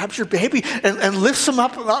guy grabs your baby and lifts him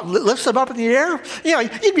up in the air. You know,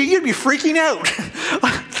 you'd be freaking out.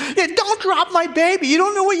 Yeah, don't drop my baby. You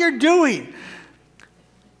don't know what you're doing.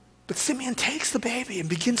 But Simeon takes the baby and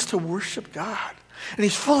begins to worship God. And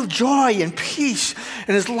he's full of joy and peace,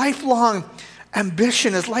 and his lifelong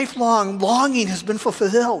ambition, his lifelong longing has been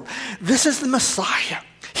fulfilled. This is the Messiah.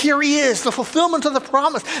 Here he is, the fulfillment of the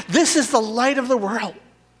promise. This is the light of the world.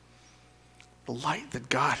 The light that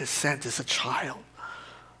God has sent as a child.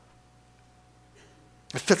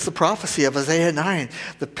 It fits the prophecy of Isaiah 9.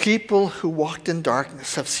 The people who walked in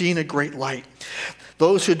darkness have seen a great light.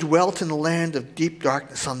 Those who dwelt in the land of deep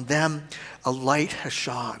darkness, on them a light has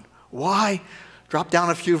shone. Why? Drop down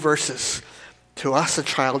a few verses. To us a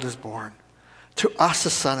child is born. To us a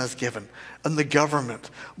son is given, and the government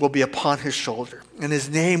will be upon his shoulder, and his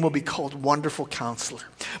name will be called Wonderful Counselor,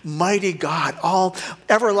 Mighty God,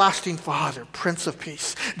 Everlasting Father, Prince of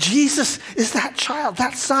Peace. Jesus is that child,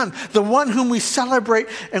 that son, the one whom we celebrate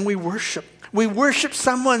and we worship. We worship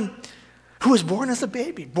someone who was born as a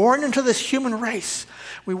baby, born into this human race.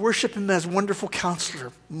 We worship him as Wonderful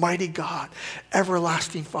Counselor, Mighty God,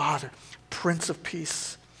 Everlasting Father, Prince of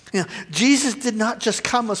Peace. You know, Jesus did not just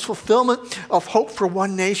come as fulfillment of hope for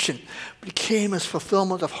one nation, but he came as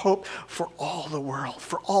fulfillment of hope for all the world,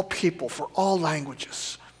 for all people, for all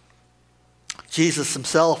languages. Jesus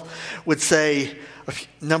himself would say a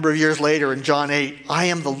number of years later in John 8, I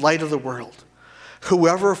am the light of the world.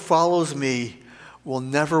 Whoever follows me will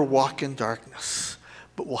never walk in darkness,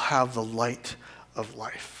 but will have the light of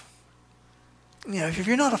life. You know, if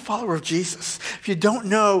you're not a follower of Jesus, if you don't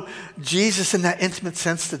know Jesus in that intimate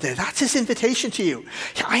sense today, that's his invitation to you.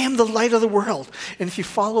 I am the light of the world. And if you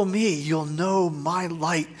follow me, you'll know my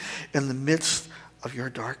light in the midst of your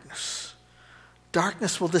darkness.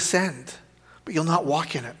 Darkness will descend, but you'll not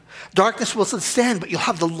walk in it. Darkness will descend, but you'll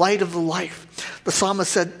have the light of the life. The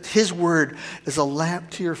psalmist said his word is a lamp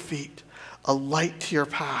to your feet, a light to your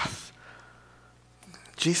path.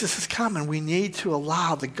 Jesus has come, and we need to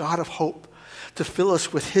allow the God of hope to fill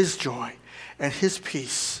us with his joy and his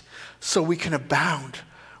peace so we can abound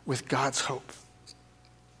with God's hope.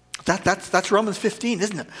 That's Romans 15,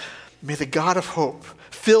 isn't it? May the God of hope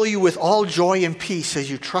fill you with all joy and peace as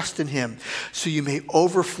you trust in him, so you may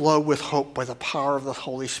overflow with hope by the power of the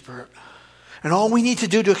Holy Spirit. And all we need to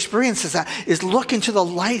do to experience is look into the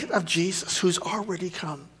light of Jesus who's already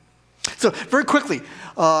come. So very quickly,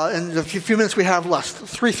 in the few minutes we have left,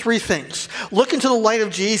 three things. Look into the light of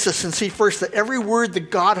Jesus and see first that every word the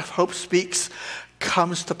God of hope speaks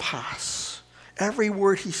comes to pass. Every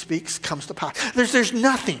word he speaks comes to pass. There's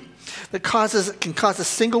nothing that can cause a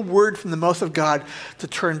single word from the mouth of God to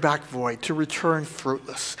turn back void, to return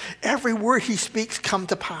fruitless. Every word he speaks come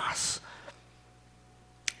to pass.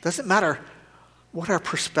 Doesn't matter what our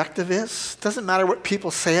perspective is. It doesn't matter what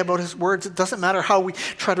people say about his words. It doesn't matter how we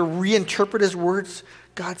try to reinterpret his words.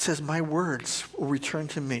 God says, my words will return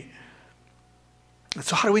to me. And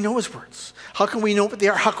so how do we know his words? How can we know what they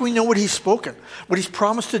are? How can we know what he's spoken, what he's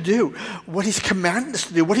promised to do, what he's commanded us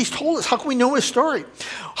to do, what he's told us? How can we know his story?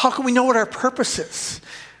 How can we know what our purpose is?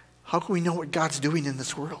 How can we know what God's doing in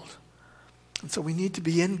this world? And so we need to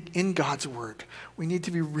be in God's word. We need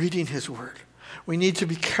to be reading his word. We need to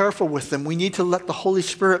be careful with them. We need to let the Holy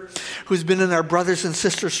Spirit, who's been in our brothers and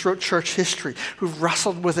sisters throughout church history, who've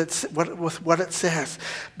wrestled with what it says,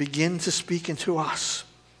 begin to speak into us.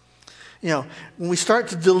 You know, when we start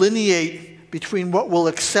to delineate between what we'll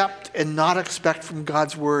accept and not expect from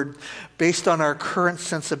God's word based on our current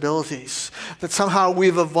sensibilities, that somehow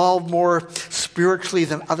we've evolved more spiritually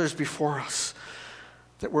than others before us,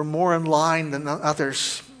 that we're more in line than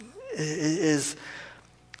others,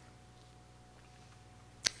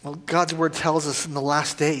 well, God's word tells us in the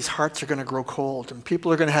last days, hearts are going to grow cold and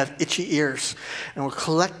people are going to have itchy ears, and we'll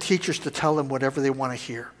collect teachers to tell them whatever they want to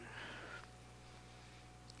hear.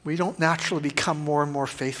 We don't naturally become more and more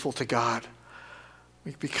faithful to God.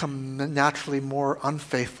 We become naturally more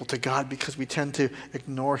unfaithful to God because we tend to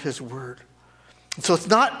ignore his word. And so it's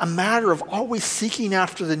not a matter of always seeking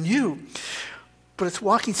after the new, but it's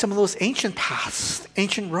walking some of those ancient paths,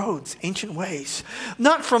 ancient roads, ancient ways.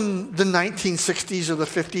 Not from the 1960s or the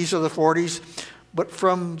 50s or the 40s, but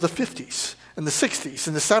from the 50s and the 60s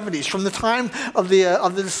and the 70s, from the time of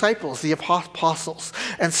the disciples, the apostles,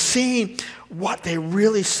 and seeing what they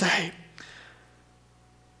really say.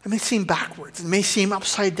 It may seem backwards. It may seem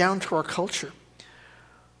upside down to our culture.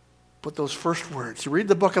 But those first words, you read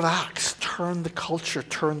the book of Acts, turn the culture,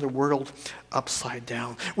 turn the world upside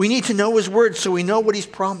down. We need to know his word so we know what he's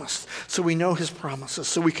promised, so we know his promises,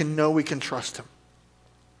 so we can know we can trust him.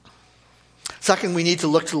 Second, we need to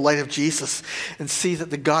look to the light of Jesus and see that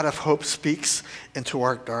the God of hope speaks into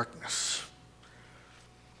our darkness.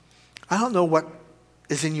 I don't know what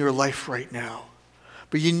is in your life right now,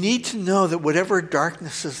 but you need to know that whatever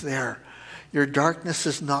darkness is there, your darkness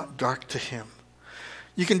is not dark to him.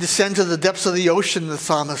 You can descend to the depths of the ocean, the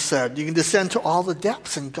psalmist said. You can descend to all the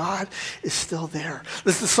depths, and God is still there.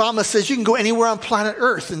 As the psalmist says, you can go anywhere on planet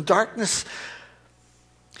Earth. In darkness,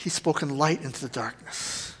 he's spoken light into the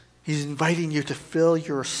darkness. He's inviting you to fill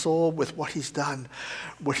your soul with what he's done,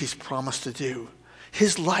 what he's promised to do.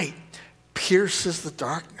 His light pierces the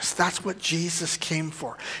darkness. That's what Jesus came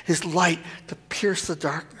for. His light to pierce the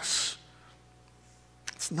darkness.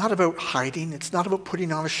 It's not about hiding. It's not about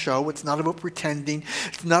putting on a show. It's not about pretending.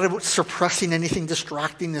 It's not about suppressing anything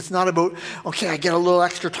distracting. It's not about, okay, I get a little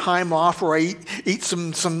extra time off, or I eat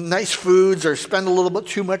some nice foods, or spend a little bit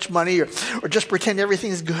too much money, or just pretend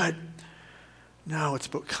everything's good. No, it's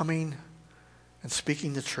about coming and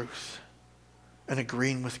speaking the truth and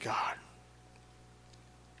agreeing with God.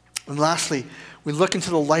 And lastly, we look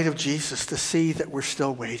into the light of Jesus to see that we're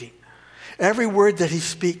still waiting. Every word that he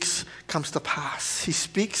speaks comes to pass. He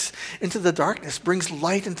speaks into the darkness, brings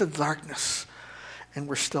light into the darkness, and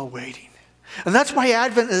we're still waiting. And that's why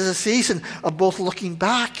Advent is a season of both looking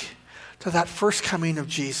back to that first coming of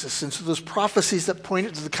Jesus and to those prophecies that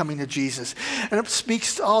pointed to the coming of Jesus. And it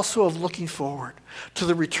speaks also of looking forward to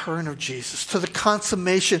the return of Jesus, to the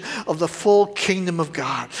consummation of the full kingdom of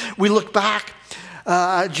God. We look back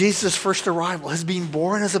Jesus' first arrival, his being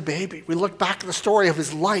born as a baby. We look back at the story of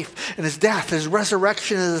his life and his death, his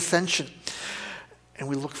resurrection and his ascension. And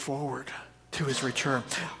we look forward to his return.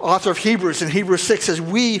 Author of Hebrews in Hebrews 6 says,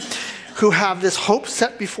 we who have this hope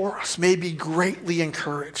set before us may be greatly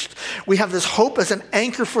encouraged. We have this hope as an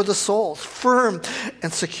anchor for the soul, firm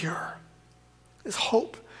and secure. This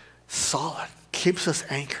hope, solid, keeps us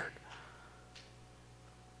anchored.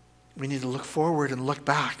 We need to look forward and look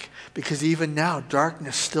back, because even now,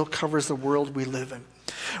 darkness still covers the world we live in.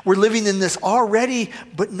 We're living in this already,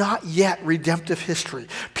 but not yet, redemptive history.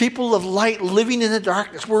 People of light living in the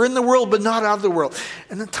darkness. We're in the world, but not out of the world.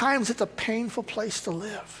 And at times, it's a painful place to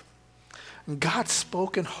live. And God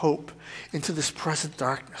spoke in hope into this present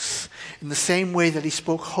darkness in the same way that he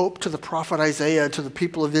spoke hope to the prophet Isaiah, to the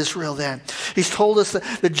people of Israel then. He's told us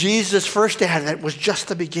that Jesus' first advent was just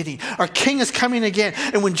the beginning. Our king is coming again.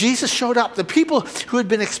 And when Jesus showed up, the people who had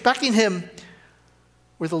been expecting him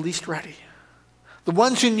were the least ready. The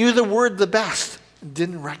ones who knew the word the best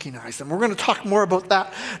didn't recognize them. We're going to talk more about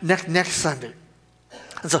that next Sunday.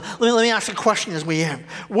 And so let me ask a question as we end.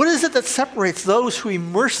 What is it that separates those who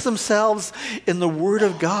immerse themselves in the Word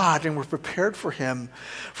of God and were prepared for him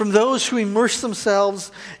from those who immerse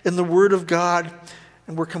themselves in the Word of God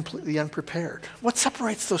and were completely unprepared? What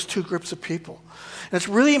separates those two groups of people? And it's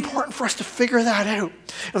really important for us to figure that out.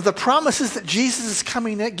 And the promise is that Jesus is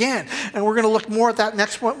coming again. And we're going to look more at that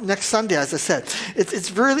next Sunday, as I said.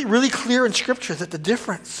 It's really, really clear in Scripture that the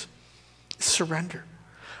difference is surrender.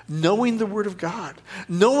 Knowing the Word of God,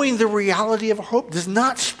 knowing the reality of hope does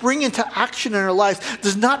not spring into action in our lives,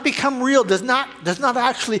 does not become real, does not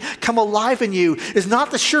actually come alive in you, is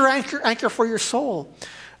not the sure anchor for your soul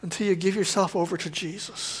until you give yourself over to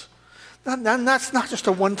Jesus. That's not just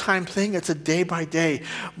a one-time thing. It's a day-by-day,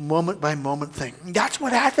 moment-by-moment thing. That's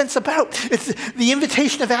what Advent's about. It's the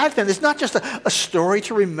invitation of Advent. It's not just a story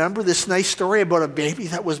to remember, this nice story about a baby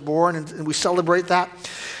that was born, and we celebrate that.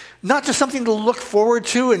 Not just something to look forward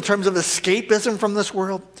to in terms of escapism from this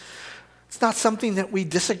world. It's not something that we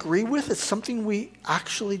disagree with. It's something we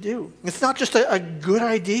actually do. It's not just a good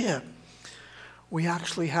idea. We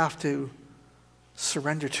actually have to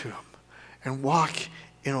surrender to him and walk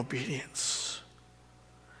in obedience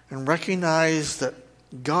and recognize that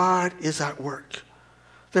God is at work.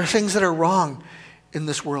 There are things that are wrong in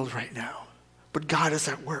this world right now, but God is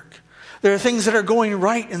at work. There are things that are going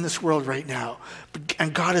right in this world right now,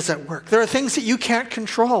 and God is at work. There are things that you can't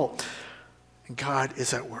control, and God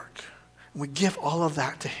is at work. And we give all of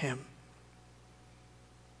that to him.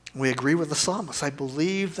 We agree with the psalmist. I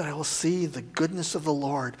believe that I will see the goodness of the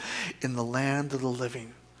Lord in the land of the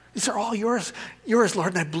living. These are all yours, Lord,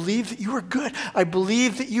 and I believe that you are good. I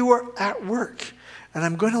believe that you are at work, and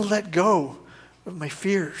I'm going to let go of my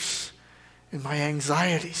fears and my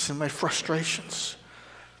anxieties and my frustrations.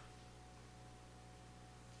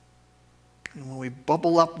 And when we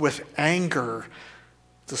bubble up with anger,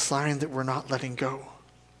 it's a sign that we're not letting go.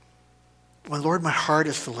 Well, Lord, my heart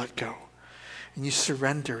is to let go. and you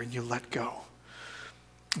surrender and you let go.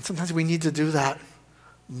 And sometimes we need to do that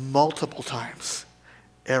multiple times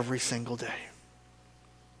every single day.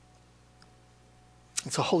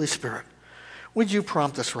 And so, Holy Spirit, would you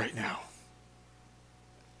prompt us right now?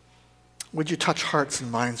 Would you touch hearts and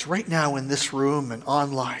minds right now in this room and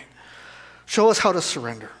online? Show us how to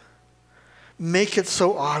surrender. Make it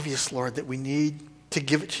so obvious, Lord, that we need to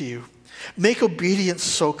give it to you. Make obedience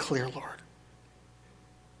so clear, Lord.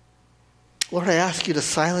 Lord, I ask you to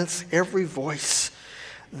silence every voice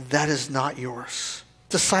that is not yours,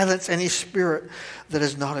 to silence any spirit that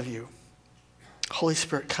is not of you. Holy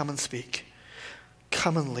Spirit, come and speak.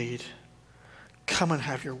 Come and lead. Come and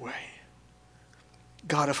have your way.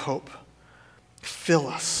 God of hope, fill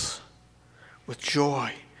us with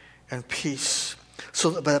joy and peace, so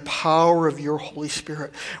that by the power of your Holy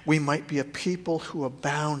Spirit, we might be a people who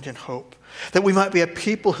abound in hope. That we might be a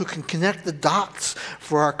people who can connect the dots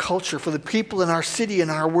for our culture, for the people in our city and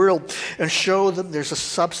our world, and show them there's a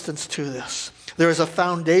substance to this. There is a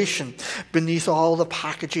foundation beneath all the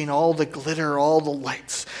packaging, all the glitter, all the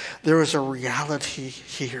lights. There is a reality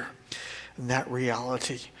here. And that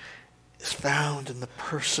reality is found in the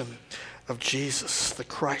person of Jesus, the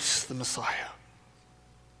Christ, the Messiah.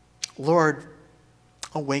 Lord,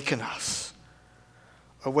 awaken us.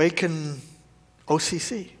 Awaken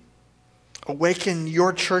OCC. Awaken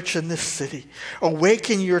your church in this city.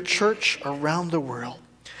 Awaken your church around the world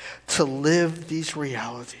to live these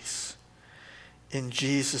realities. In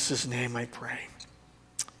Jesus' name I pray.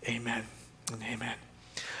 Amen and amen.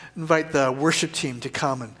 Invite the worship team to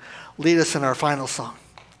come and lead us in our final song.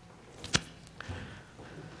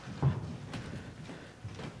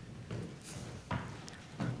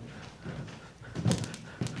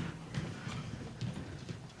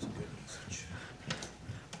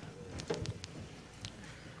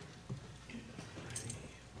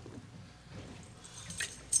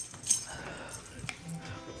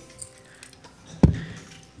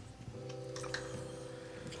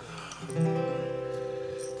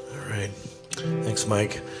 Thanks,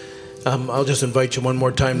 Mike. I'll just invite you one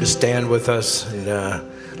more time to stand with us, and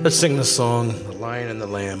let's sing the song, The Lion and the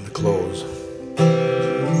Lamb, to close.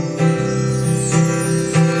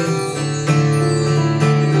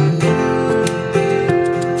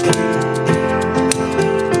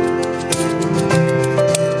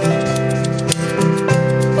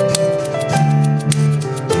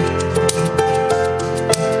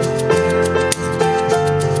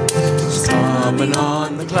 Coming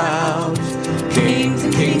on the clouds, kings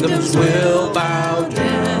and kingdoms will bow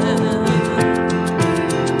down,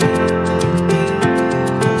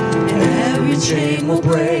 and every chain will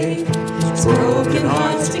break, broken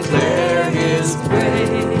hearts declare his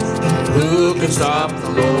praise. Who can stop the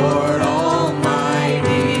Lord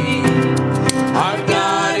Almighty? Our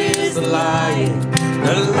God is the Lion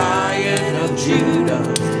of Judah.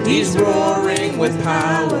 He's roaring with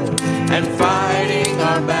power and fighting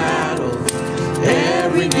our battles.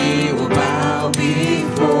 Every knee will bow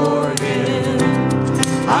before him.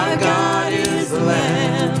 Our God is the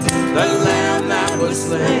Lamb that was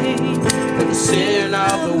slain for the sin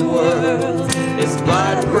of the world. His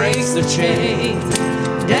blood breaks the chain.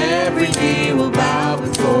 Every knee will bow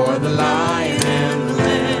before the Lion and the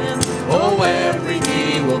Lamb. Oh, every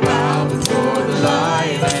knee will bow before the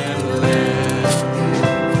Lion and the Lamb.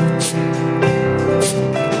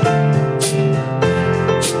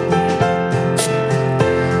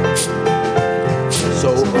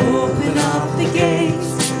 Open up the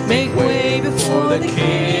gates, make way before the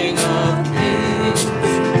King of Kings.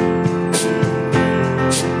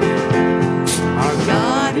 Our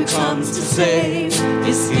God who comes to save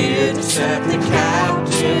is here to set the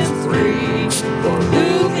captives free. For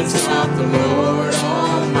who can stop the Lord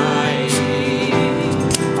Almighty?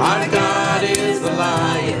 Our God is the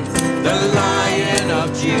Lion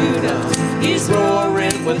of Judah. He's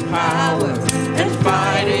roaring with power and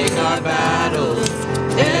fighting our battles.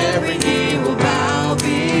 Every knee will bow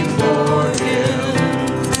before him.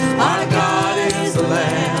 Our God is the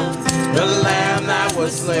Lamb that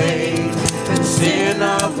was slain for the sin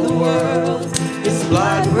of the world. His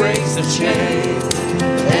blood breaks the chain.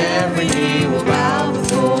 Every knee will bow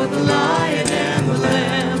before the Lion and the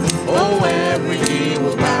Lamb. Oh, every knee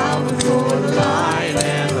will bow before the Lion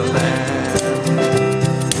and the Lamb.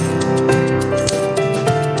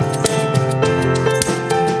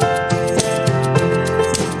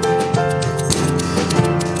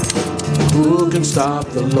 Who can stop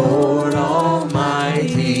the Lord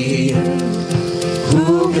Almighty?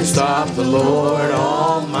 Who can stop the Lord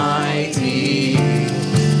Almighty?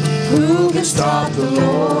 Who can stop the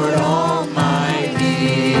Lord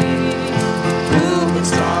Almighty? Who can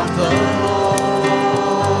stop the Lord?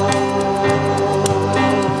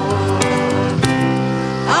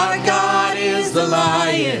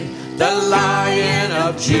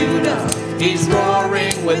 Judah. He's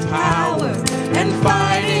roaring with power and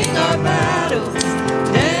fighting our battles.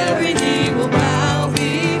 Every knee will bow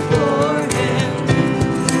before him.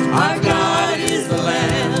 Our God is the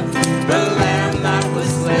Lamb that was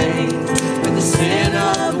slain for the sin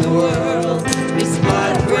of the world. His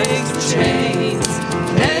blood breaks the chains.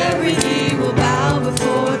 Every knee will bow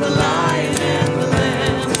before the Lion and the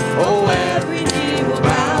Lamb. Oh, every knee will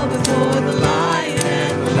bow before the Lion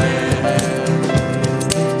and the Lamb.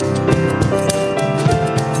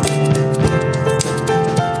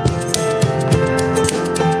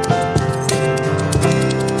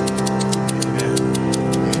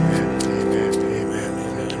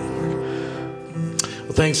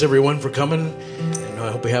 Well, thanks everyone for coming, and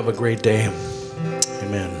I hope you have a great day.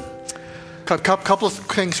 Amen. Couple of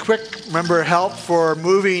things quick. Remember, help for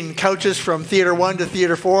moving couches from Theater 1 to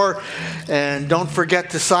Theater 4. And don't forget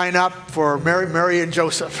to sign up for Mary and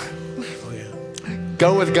Joseph. Oh, yeah.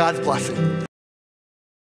 Go with God's blessing.